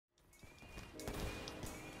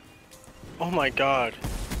Oh my god.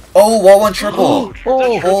 Oh, wall run triple!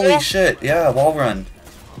 Oh, Holy shit, yeah, wall run.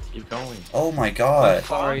 Keep going. Oh my god.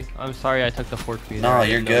 I'm sorry I took the forfeit. No,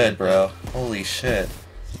 you're good, bro. Holy shit.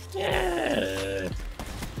 Yeah.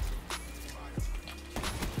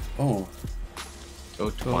 Oh. Go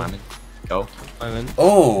Twyman. Go. Twyman.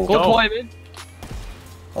 Oh! Go Twyman!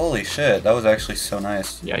 Holy shit, that was actually so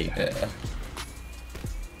nice. Yeah, you Yeah.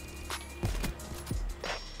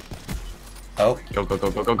 Oh. Go, go,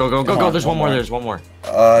 go, go, go, go, go, go, go. There's one more. There's one more.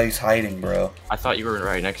 He's hiding, bro. I thought you were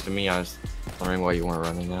right next to me. I was wondering why you weren't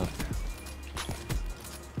running now.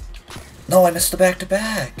 No, I missed the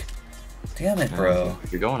back-to-back. Damn it, bro.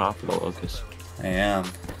 You're going off of the locust. I am.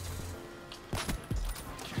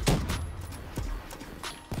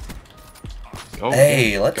 Go,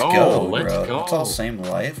 Hey, let's go, let's bro. go. It's all same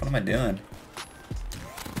life. What am I doing?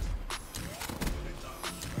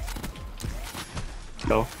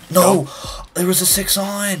 Go. No! Go. There was a 6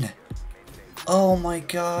 on! Oh my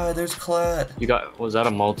god, there's Colette. You got, was that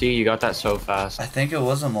a multi? You got that so fast. I think it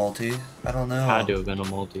was a multi. I don't know. Had to have been a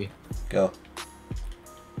multi. Go.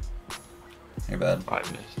 You're bad. I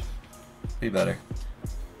missed. Be better.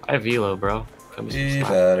 I have Velo, bro. Come Be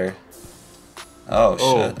better. Oh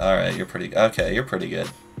shit. Alright, you're pretty okay, you're pretty good.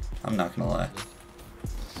 I'm not gonna lie.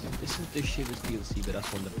 This shittest DLC, but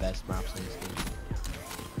that's one of the best maps in this game.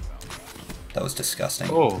 That was disgusting.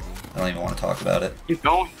 Oh. I don't even want to talk about it. Keep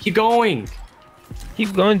going. Keep going.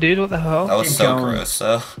 Keep going, dude. What the hell? That was so gross,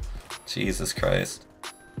 so. Jesus Christ.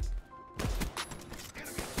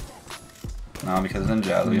 No, because then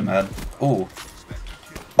Jazz will get mad. Ooh.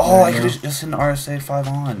 Oh, I could have just hit an RSA 5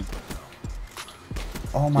 on.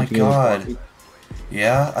 Oh my god.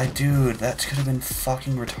 Yeah, dude, that could have been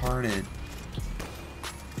fucking retarded.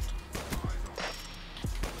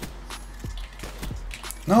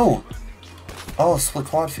 No! Oh, split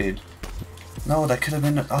quad feed. No, that could have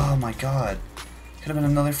been, oh my god. Could have been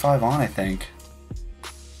another 5 on, I think.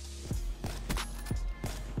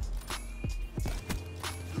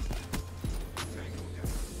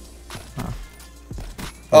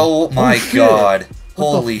 Oh my god.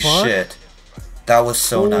 Holy shit. That was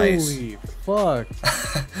so nice. Holy fuck.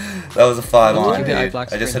 That was a 5 What on, did you dude.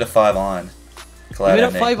 get? I just hit a 5 on. You made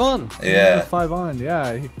a 5 on? Yeah. 5 on,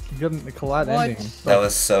 yeah. He got the collide ending. That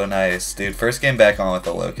was so nice. Dude, first game back on with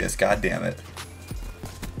the Locust. God damn it.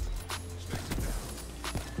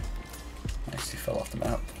 Nice, he fell off the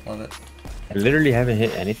map. Love it. I literally haven't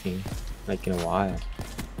hit anything, like, in a while.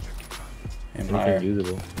 Anything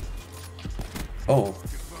usable. Oh.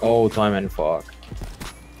 Oh, Twyman, fuck.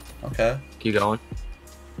 Okay. Keep going.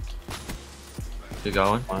 Keep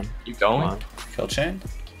going. Come on. Keep going. Come on. Kill chain?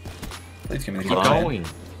 Please give me the Keep kill chain. going.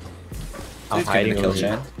 Please give me hiding the kill over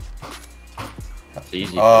chain. It's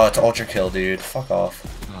easy. Oh, it's ultra kill, dude. Fuck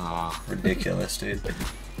off. Ah. Ridiculous, dude.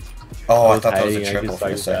 Oh, I thought that was a hiding, I triple just for a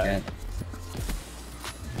like second.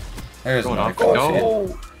 There's Going another off. quad feed.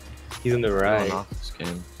 Go. He's on the Going right. off this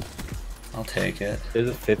game. I'll take it. There's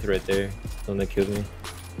a 5th right there. The one that killed me.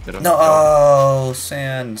 Get him. No, oh,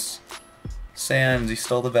 Sands. Sands, he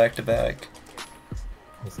stole the back-to-back.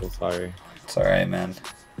 I'm so sorry. It's alright, man.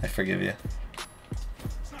 I forgive you.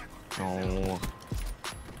 Oh.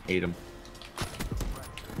 Hate him.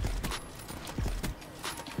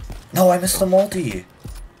 No, I missed the multi.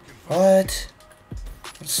 What?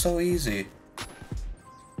 It's so easy.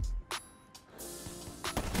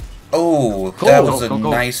 Oh, that was a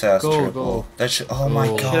nice ass triple. That should. Oh my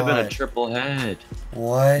god. Should have been a triple head.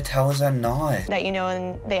 What? How was that not? That you know,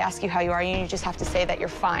 and they ask you how you are, you just have to say that you're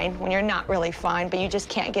fine when you're not really fine, but you just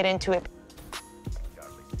can't get into it.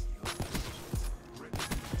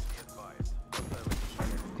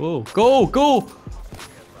 Go, go, go!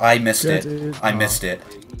 I missed it. I missed it.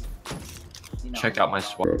 Check out my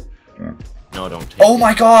swap. No, don't take Oh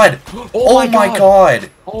my god! Oh my god!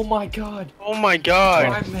 Oh my god! Oh my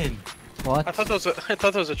god! Twyman. What? I thought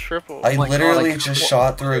that was a triple. I my literally God, just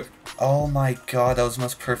shot through. Oh my god, that was the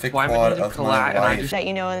most perfect Twyman quad hit a of my collide, and I life. just- That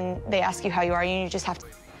you know, and they ask you how you are, you just have to.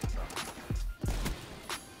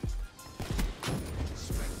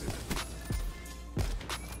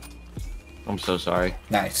 I'm so sorry.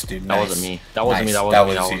 Nice, dude. That Nice. wasn't me. That wasn't me. Nice. That wasn't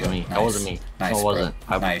me. was That wasn't you. me. That wasn't me. Nice, No, it bro. wasn't.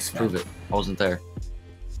 I Nice, prove man. it. I wasn't there.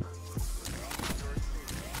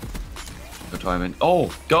 Go Twyman.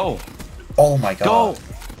 Oh, go! Oh my god. Go!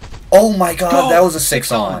 Oh my god, Go! that was a 6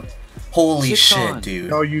 6 on. on. Holy 6 shit, on. dude.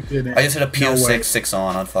 No, you didn't. I just hit a No way. PO6 6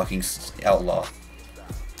 on fucking Outlaw.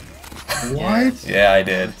 What? Yeah, I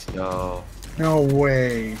did. Let's go. No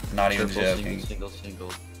way. Not even Triple, joking. single, single,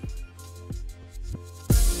 single.